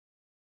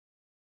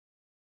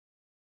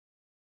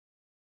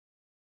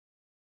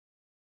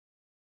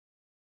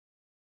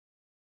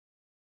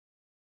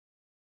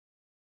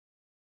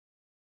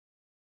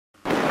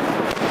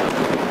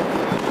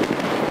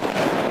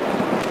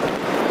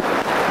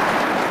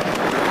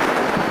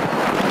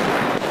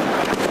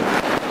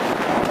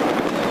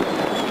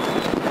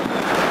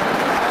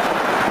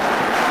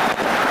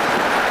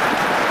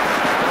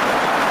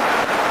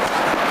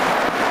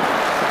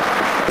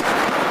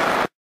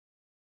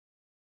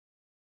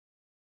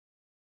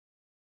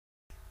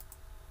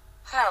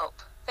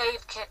Help!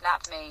 They've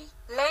kidnapped me.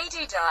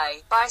 Lady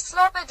Die, by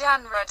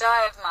Slobodan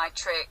Radojev.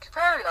 Mitrić.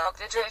 Prologue.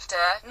 The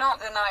Drifter, not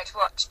the Night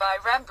Watch by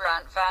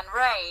Rembrandt van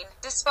Rijn.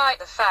 Despite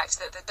the fact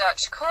that the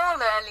Dutch call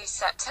early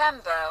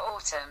September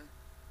autumn,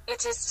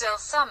 it is still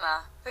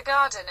summer. The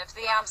garden of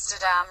the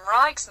Amsterdam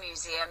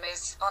Rijksmuseum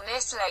is, on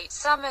this late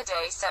summer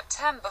day,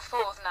 September 4,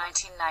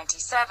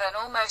 1997,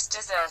 almost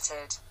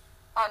deserted.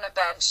 On a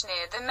bench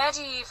near the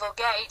medieval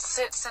gate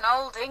sits an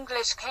old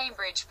English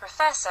Cambridge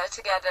professor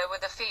together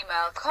with a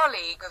female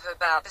colleague of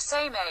about the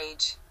same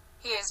age.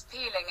 He is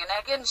peeling an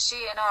egg and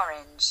she an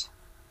orange.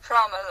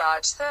 From a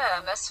large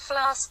thermos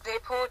flask they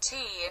pour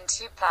tea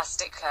into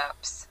plastic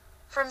cups.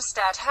 From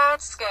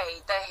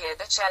Stadhuisgade they hear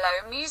the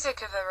cello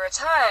music of a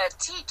retired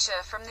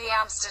teacher from the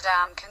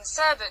Amsterdam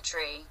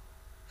Conservatory,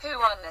 who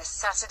on this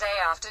Saturday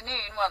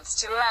afternoon wants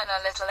to earn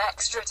a little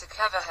extra to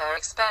cover her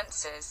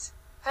expenses.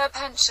 Her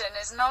pension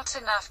is not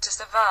enough to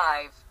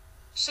survive.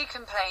 She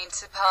complained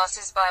to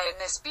passers-by in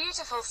this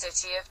beautiful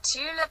city of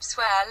tulips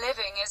where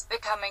living is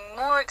becoming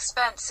more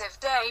expensive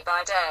day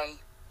by day.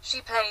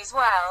 She plays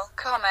well,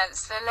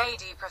 comments the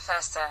lady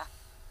professor.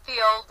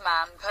 The old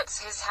man puts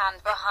his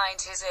hand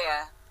behind his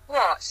ear.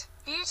 What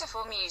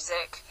beautiful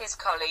music, his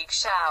colleague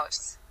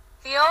shouts.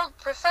 The old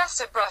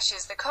professor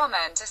brushes the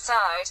comment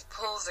aside,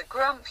 pulls a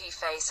grumpy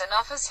face and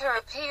offers her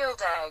a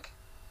peeled egg.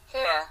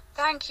 Here,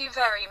 thank you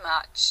very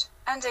much.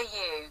 And are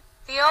you?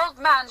 The old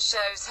man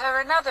shows her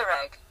another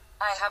egg.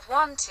 I have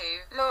one too,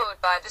 lured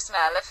by the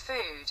smell of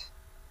food.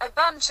 A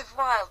bunch of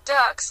wild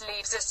ducks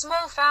leaves a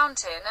small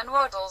fountain and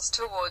waddles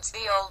towards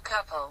the old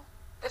couple.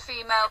 The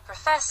female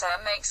professor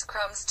makes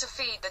crumbs to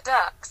feed the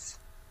ducks.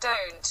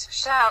 Don't,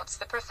 shouts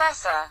the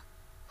professor.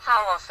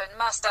 How often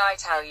must I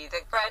tell you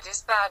that bread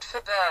is bad for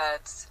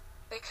birds?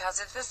 Because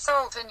of the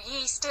salt and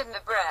yeast in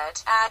the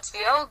bread, adds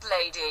the old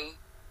lady.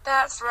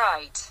 That's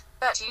right.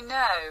 But you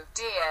know,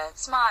 dear,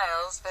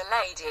 smiles the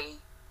lady.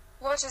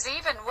 What is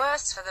even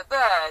worse for the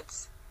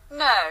birds?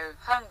 No,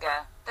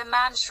 hunger. The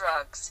man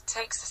shrugs,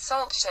 takes a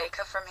salt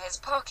shaker from his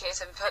pocket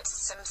and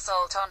puts some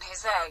salt on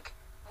his egg.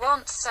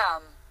 Want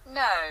some?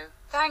 No,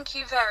 thank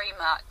you very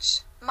much.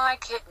 My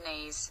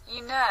kidneys,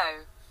 you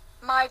know.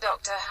 My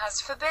doctor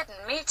has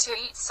forbidden me to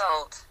eat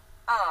salt.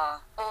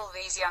 Ah, all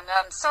these young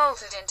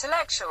unsalted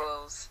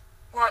intellectuals.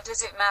 What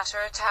does it matter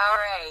at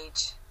our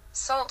age?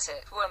 Salt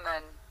it,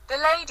 woman. The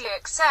lady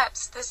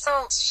accepts the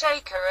salt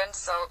shaker and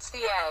salts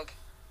the egg.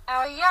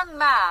 Our young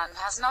man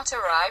has not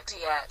arrived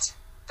yet.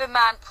 The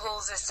man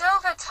pulls a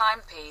silver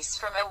timepiece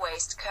from a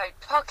waistcoat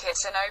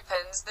pocket and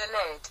opens the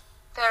lid.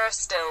 There are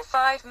still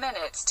 5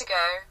 minutes to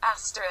go,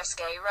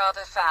 *A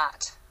rather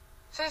fat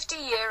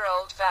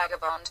 50-year-old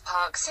vagabond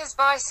parks his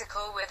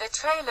bicycle with a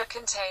trailer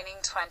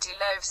containing 20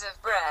 loaves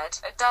of bread,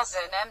 a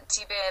dozen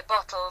empty beer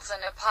bottles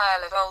and a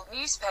pile of old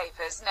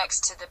newspapers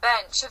next to the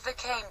bench of the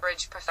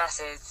Cambridge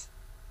professors.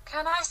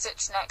 Can I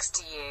sit next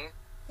to you?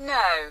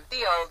 No,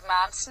 the old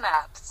man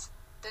snaps.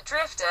 The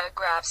drifter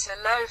grabs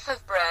a loaf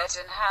of bread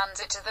and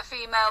hands it to the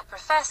female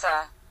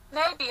professor.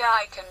 Maybe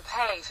I can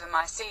pay for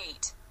my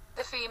seat.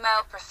 The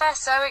female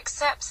professor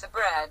accepts the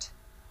bread.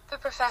 The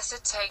professor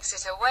takes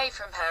it away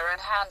from her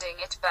and handing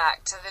it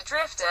back to the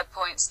drifter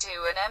points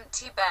to an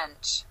empty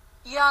bench.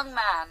 Young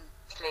man,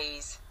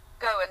 please.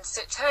 Go and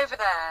sit over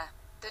there.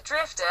 The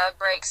drifter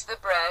breaks the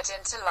bread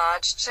into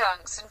large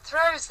chunks and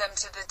throws them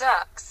to the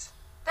ducks.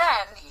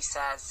 Then, he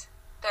says,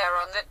 there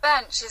on that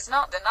bench is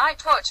not the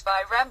Night Watch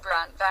by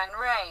Rembrandt van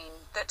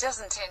Rijn. That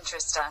doesn't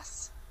interest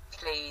us.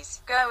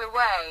 Please, go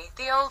away,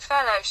 the old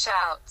fellow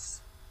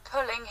shouts.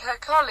 Pulling her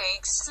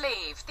colleague's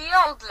sleeve, the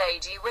old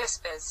lady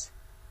whispers.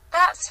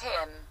 That's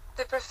him.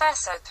 The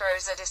professor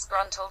throws a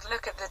disgruntled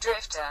look at the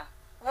drifter.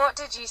 What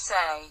did you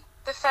say?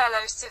 The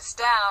fellow sits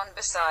down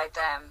beside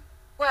them.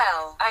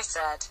 Well, I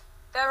said,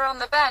 there on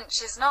the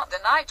bench is not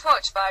the Night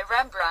Watch by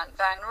Rembrandt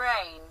van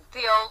Rijn.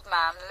 The old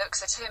man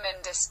looks at him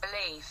in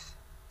disbelief.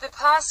 The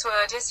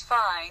password is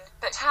fine,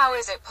 but how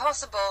is it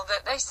possible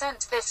that they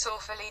sent this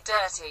awfully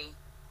dirty,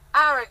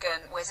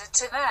 arrogant wizard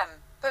to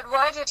them? But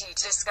why did you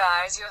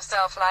disguise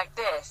yourself like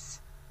this?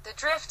 The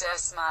drifter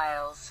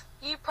smiles.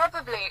 You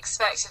probably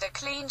expected a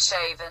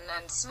clean-shaven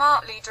and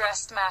smartly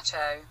dressed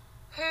macho.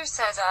 Who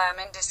says I am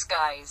in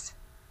disguise?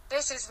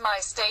 This is my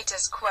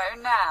status quo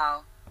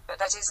now. But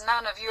that is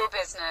none of your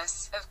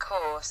business, of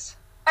course.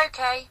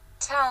 Okay,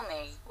 tell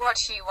me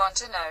what you want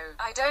to know.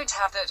 I don't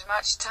have that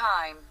much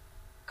time.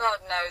 God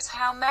knows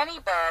how many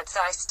birds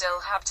I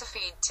still have to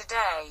feed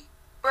today.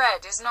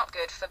 Bread is not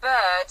good for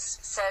birds,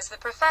 says the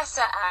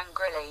professor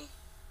angrily.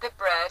 The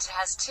bread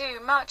has too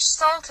much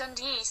salt and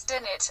yeast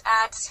in it,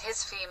 adds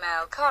his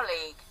female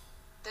colleague.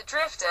 The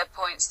drifter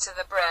points to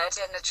the bread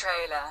in the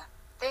trailer.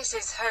 This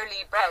is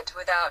holy bread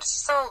without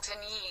salt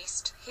and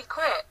yeast, he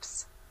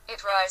quips.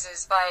 It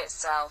rises by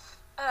itself.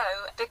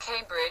 Oh, the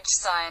Cambridge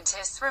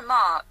scientists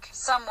remark,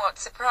 somewhat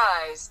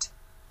surprised.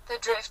 The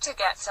drifter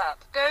gets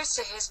up, goes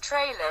to his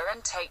trailer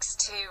and takes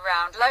 2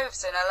 round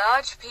loaves and a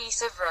large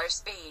piece of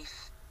roast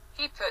beef.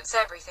 He puts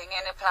everything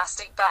in a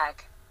plastic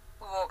bag,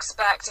 walks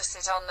back to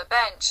sit on the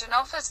bench and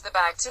offers the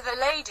bag to the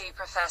lady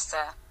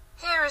professor.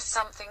 Here is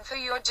something for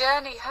your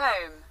journey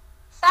home.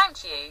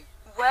 Thank you.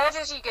 Where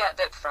did you get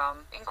that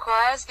from?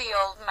 Inquires the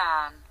old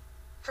man.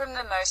 From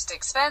the most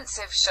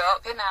expensive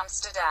shop in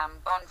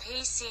Amsterdam, on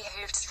PC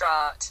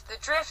Hoofdstraat, the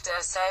drifter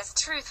says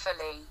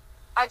truthfully.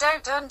 I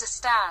don't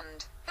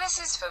understand. This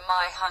is for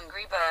my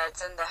hungry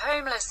birds and the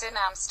homeless in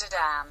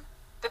Amsterdam.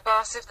 The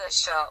boss of the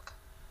shop.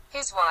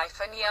 His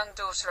wife and young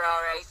daughter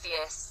are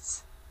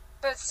atheists.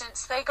 But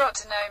since they got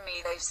to know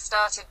me, they've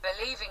started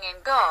believing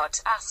in God.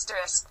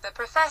 Asterisk. The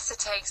professor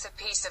takes a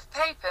piece of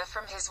paper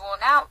from his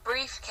worn-out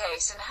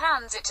briefcase and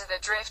hands it to the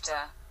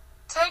drifter.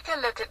 Take a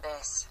look at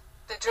this.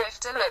 The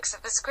drifter looks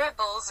at the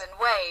scribbles and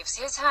waves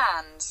his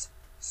hands.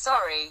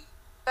 Sorry,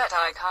 but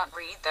I can't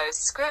read those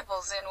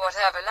scribbles in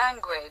whatever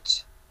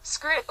language.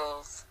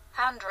 Scribbles.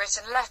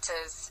 Handwritten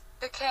letters.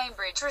 The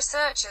Cambridge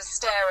researchers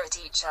stare at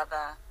each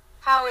other.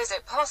 How is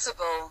it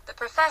possible, the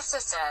professor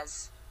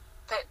says,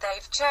 that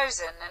they've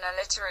chosen an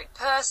illiterate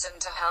person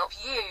to help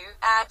you,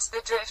 adds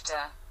the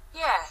drifter.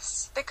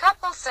 Yes, the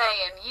couple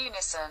say in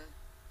unison,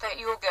 that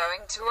you're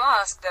going to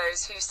ask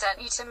those who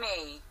sent you to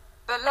me.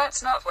 But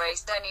let's not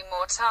waste any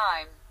more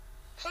time.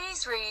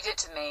 Please read it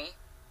to me.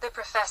 The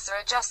professor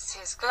adjusts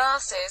his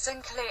glasses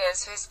and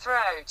clears his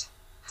throat.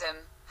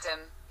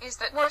 Is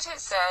that what it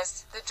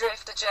says? The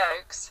drifter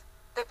jokes.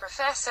 The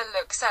professor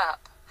looks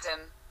up.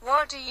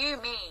 What do you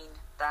mean,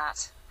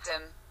 that?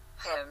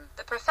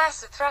 The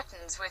professor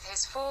threatens with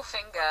his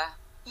forefinger.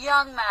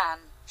 Young man,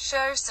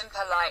 show some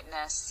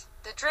politeness.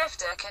 The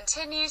drifter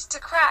continues to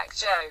crack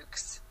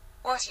jokes.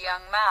 What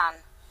young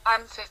man?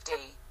 I'm 50.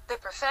 The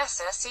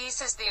professor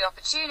seizes the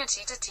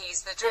opportunity to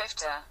tease the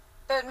drifter.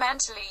 But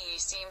mentally you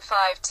seem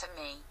 5 to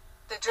me.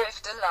 The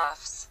drifter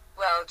laughs.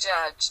 Well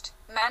judged.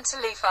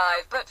 Mentally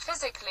 5 but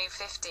physically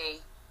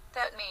 50.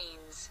 That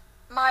means,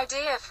 my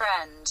dear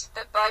friend,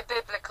 that by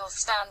biblical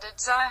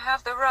standards I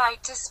have the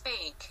right to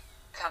speak.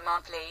 Come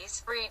on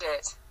please, read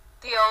it.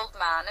 The old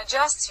man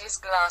adjusts his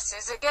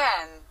glasses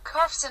again,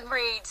 coughs and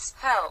reads,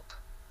 help.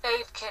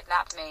 They've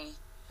kidnapped me.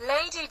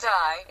 Lady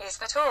Di, is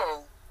that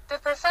all? The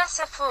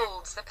professor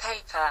folds the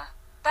paper.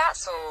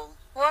 That's all.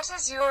 What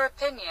is your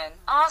opinion?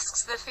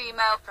 Asks the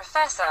female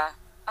professor.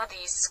 Are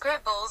these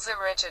scribbles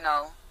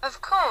original?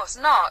 Of course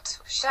not,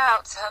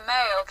 shouts her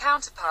male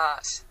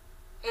counterpart.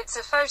 It's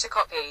a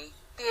photocopy.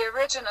 The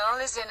original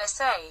is in a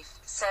safe,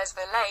 says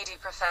the lady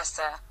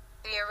professor.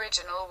 The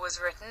original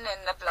was written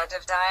in the blood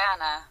of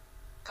Dajana.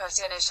 Put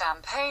in a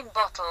champagne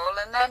bottle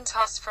and then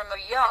tossed from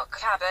a yacht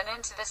cabin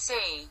into the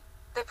sea.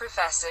 The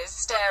professors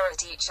stare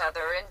at each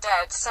other in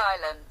dead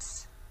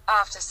silence.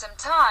 After some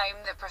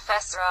time, the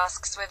professor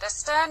asks with a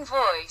stern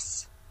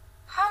voice,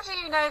 how do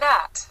you know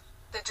that?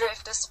 The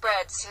drifter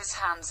spreads his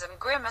hands and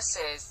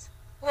grimaces.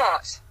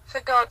 What?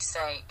 For God's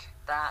sake,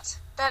 that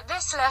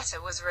this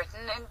letter was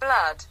written in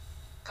blood.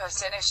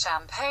 Put in a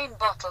champagne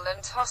bottle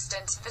and tossed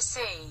into the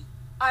sea.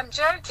 I'm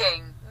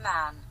joking,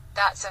 man.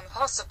 That's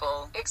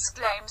impossible,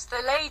 exclaims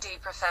the lady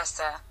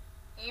professor.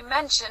 You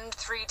mentioned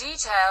 3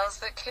 details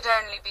that could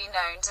only be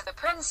known to the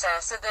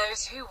princess are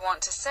those who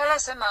want to sell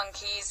us a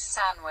monkey's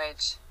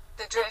sandwich.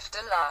 The drifter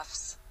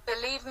laughs.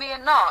 Believe me or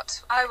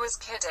not, I was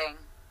kidding.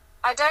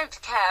 I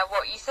don't care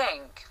what you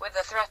think. With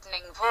a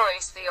threatening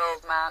voice the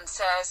old man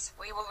says,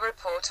 we will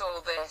report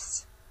all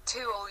this to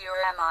all your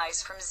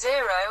MIs from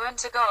 0 and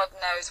to God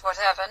knows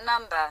whatever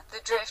number, the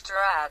drifter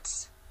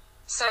adds.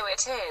 So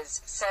it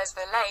is, says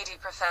the lady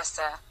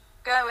professor.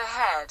 Go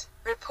ahead,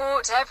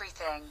 report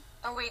everything.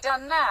 Are we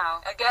done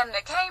now? Again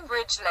the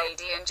Cambridge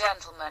lady and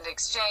gentleman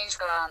exchange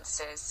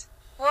glances.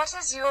 What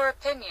is your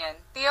opinion?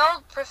 The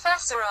old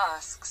professor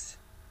asks.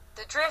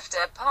 The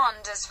drifter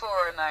ponders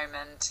for a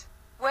moment.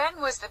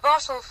 When was the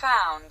bottle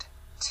found?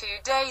 2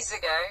 days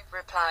ago,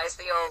 replies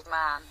the old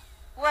man.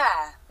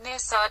 Where? Near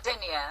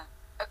Sardinia.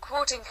 A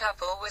courting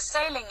couple was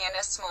sailing in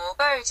a small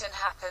boat and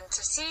happened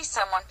to see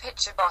someone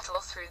pitch a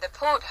bottle through the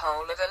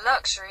porthole of a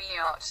luxury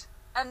yacht.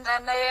 And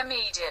then they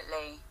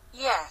immediately.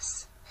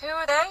 Yes. Who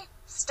are they?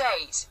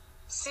 State.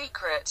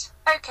 Secret.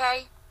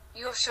 Okay.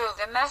 You're sure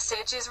the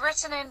message is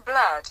written in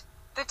blood?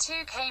 The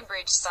 2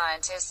 Cambridge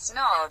scientists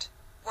nod.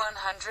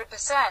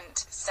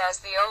 100%, says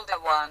the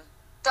older one.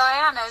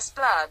 Diana's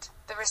blood.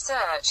 The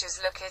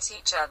researchers look at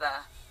each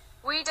other.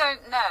 We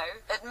don't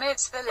know,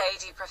 admits the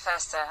lady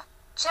professor.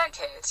 Check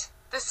it.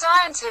 The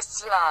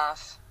scientists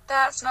laugh.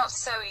 That's not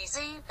so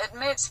easy,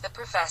 admits the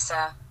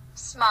professor.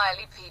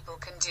 Smiley people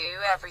can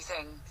do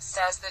everything,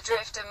 says the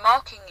drifter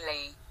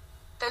mockingly.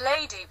 The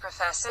lady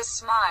professor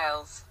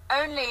smiles.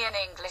 Only in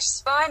English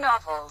spy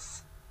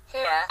novels.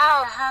 Here,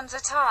 our hands are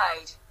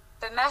tied.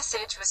 The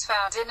message was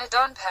found in a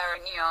Dom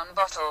Perignon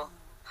bottle.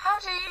 How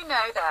do you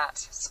know that?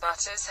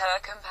 Sputters her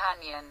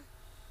companion.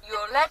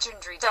 Your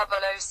legendary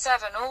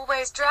 007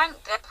 always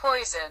drank their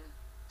poison.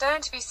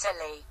 Don't be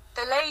silly.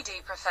 The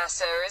lady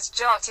professor is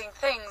jotting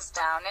things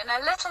down in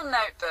a little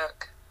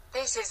notebook.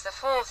 This is the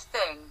 4th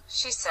thing,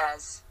 she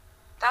says.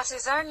 That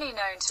is only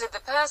known to the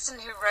person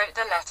who wrote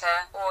the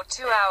letter, or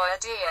to our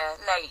dear,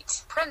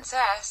 late,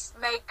 princess.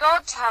 May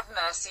God have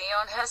mercy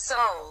on her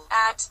soul,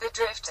 adds the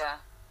drifter.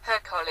 Her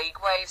colleague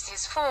waves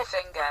his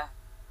forefinger.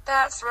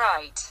 That's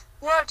right.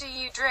 What do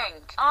you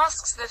drink?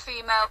 Asks the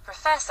female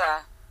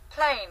professor.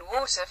 Plain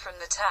water from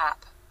the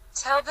tap.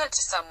 Tell that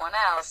to someone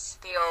else,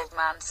 the old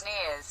man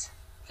sneers.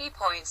 He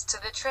points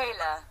to the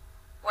trailer.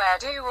 Where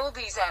do all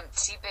these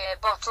empty beer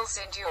bottles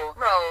and your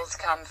rolls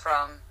come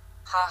from?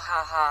 Ha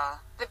ha ha.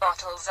 The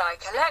bottles I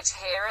collect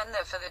here and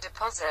there for the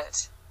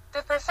deposit.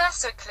 The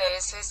professor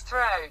clears his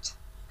throat.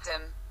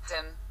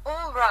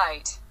 All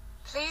right.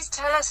 Please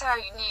tell us how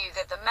you knew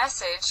that the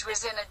message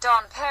was in a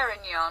Dom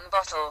Perignon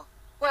bottle.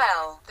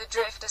 Well, the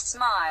drifter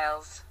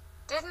smiles.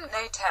 Didn't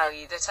they tell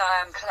you that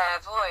I am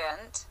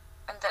clairvoyant?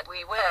 And that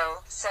we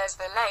will, says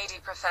the lady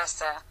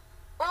professor.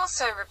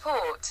 Also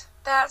report.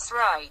 That's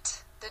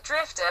right. The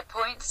drifter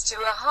points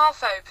to a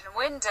half-open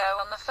window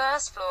on the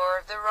first floor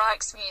of the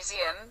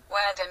Rijksmuseum,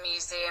 where the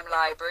museum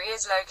library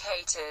is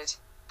located.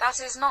 That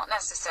is not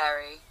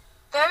necessary.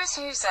 Those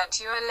who sent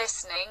you are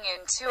listening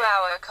in to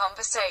our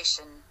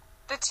conversation.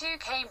 The two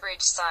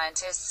Cambridge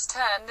scientists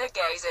turn their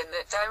gaze in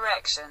that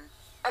direction.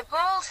 A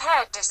bald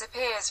head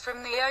disappears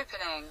from the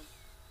opening.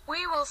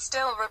 We will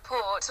still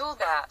report all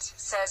that,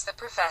 says the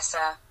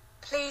professor.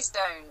 Please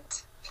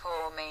don't.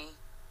 Poor me.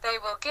 They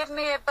will give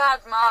me a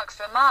bad mark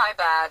for my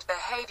bad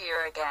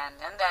behavior again,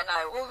 and then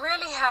I will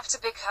really have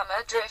to become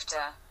a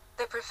drifter.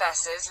 The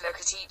professors look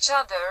at each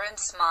other and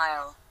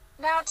smile.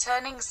 Now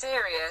turning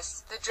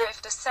serious, the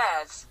drifter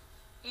says,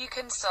 you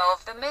can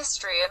solve the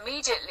mystery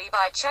immediately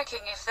by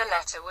checking if the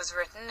letter was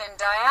written in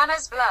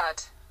Diana's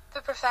blood.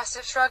 The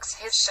professor shrugs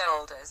his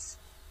shoulders.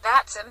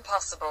 That's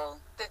impossible.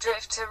 The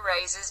drifter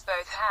raises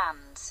both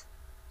hands.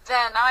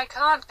 Then I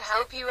can't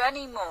help you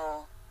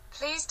anymore.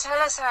 Please tell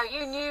us how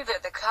you knew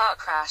that the car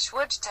crash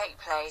would take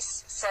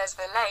place, says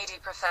the lady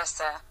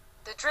professor.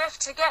 The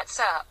drifter gets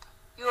up.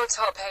 Your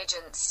top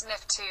agents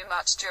sniff too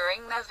much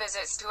during their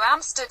visits to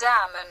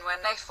Amsterdam, and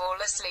when they fall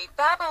asleep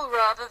babble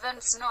rather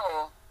than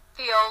snore.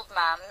 The old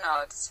man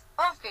nods.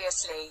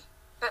 Obviously.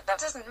 But that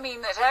doesn't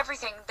mean that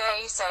everything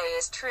they say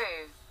is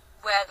true.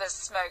 Where there's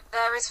smoke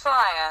there is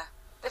fire.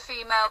 The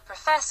female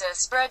professor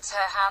spreads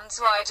her hands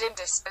wide in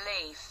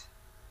disbelief.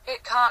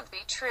 It can't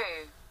be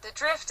true. The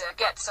drifter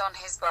gets on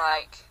his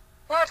bike.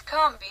 What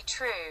can't be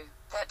true?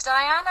 That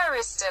Dajana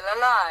is still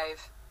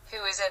alive.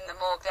 Who is in the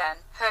morgue then?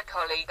 Her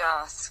colleague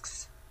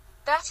asks.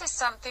 That is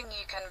something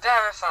you can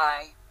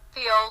verify.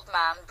 The old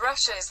man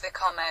brushes the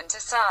comment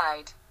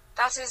aside.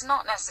 That is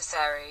not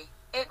necessary.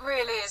 It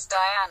really is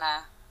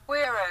Dajana.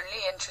 We're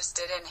only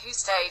interested in who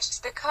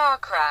staged the car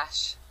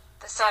crash.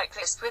 The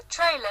cyclist with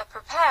trailer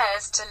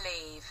prepares to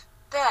leave.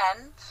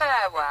 Then,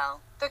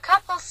 farewell. The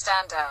couple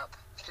stand up.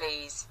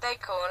 Please, they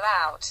call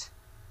out.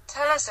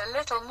 Tell us a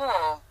little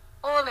more.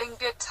 All in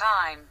good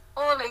time.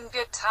 All in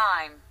good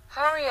time.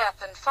 Hurry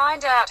up and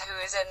find out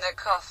who is in the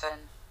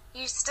coffin.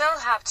 You still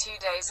have 2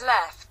 days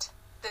left.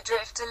 The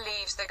drifter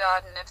leaves the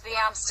garden of the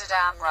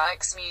Amsterdam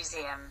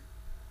Rijksmuseum.